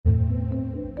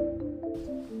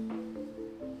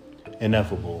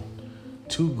Ineffable.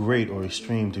 Too great or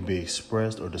extreme to be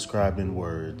expressed or described in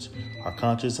words. Our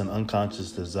conscious and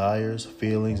unconscious desires,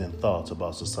 feelings, and thoughts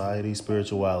about society,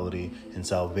 spirituality, and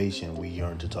salvation we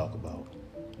yearn to talk about.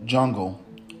 Jungle.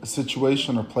 A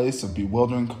situation or place of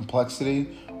bewildering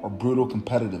complexity or brutal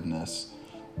competitiveness.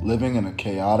 Living in a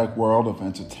chaotic world of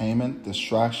entertainment,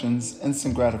 distractions,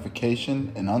 instant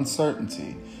gratification, and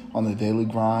uncertainty on the daily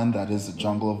grind that is the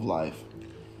jungle of life.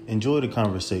 Enjoy the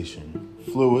conversation.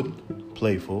 Fluid,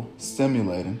 Playful,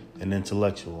 stimulating, and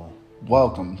intellectual.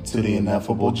 welcome to the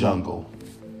Ineffable Jungle.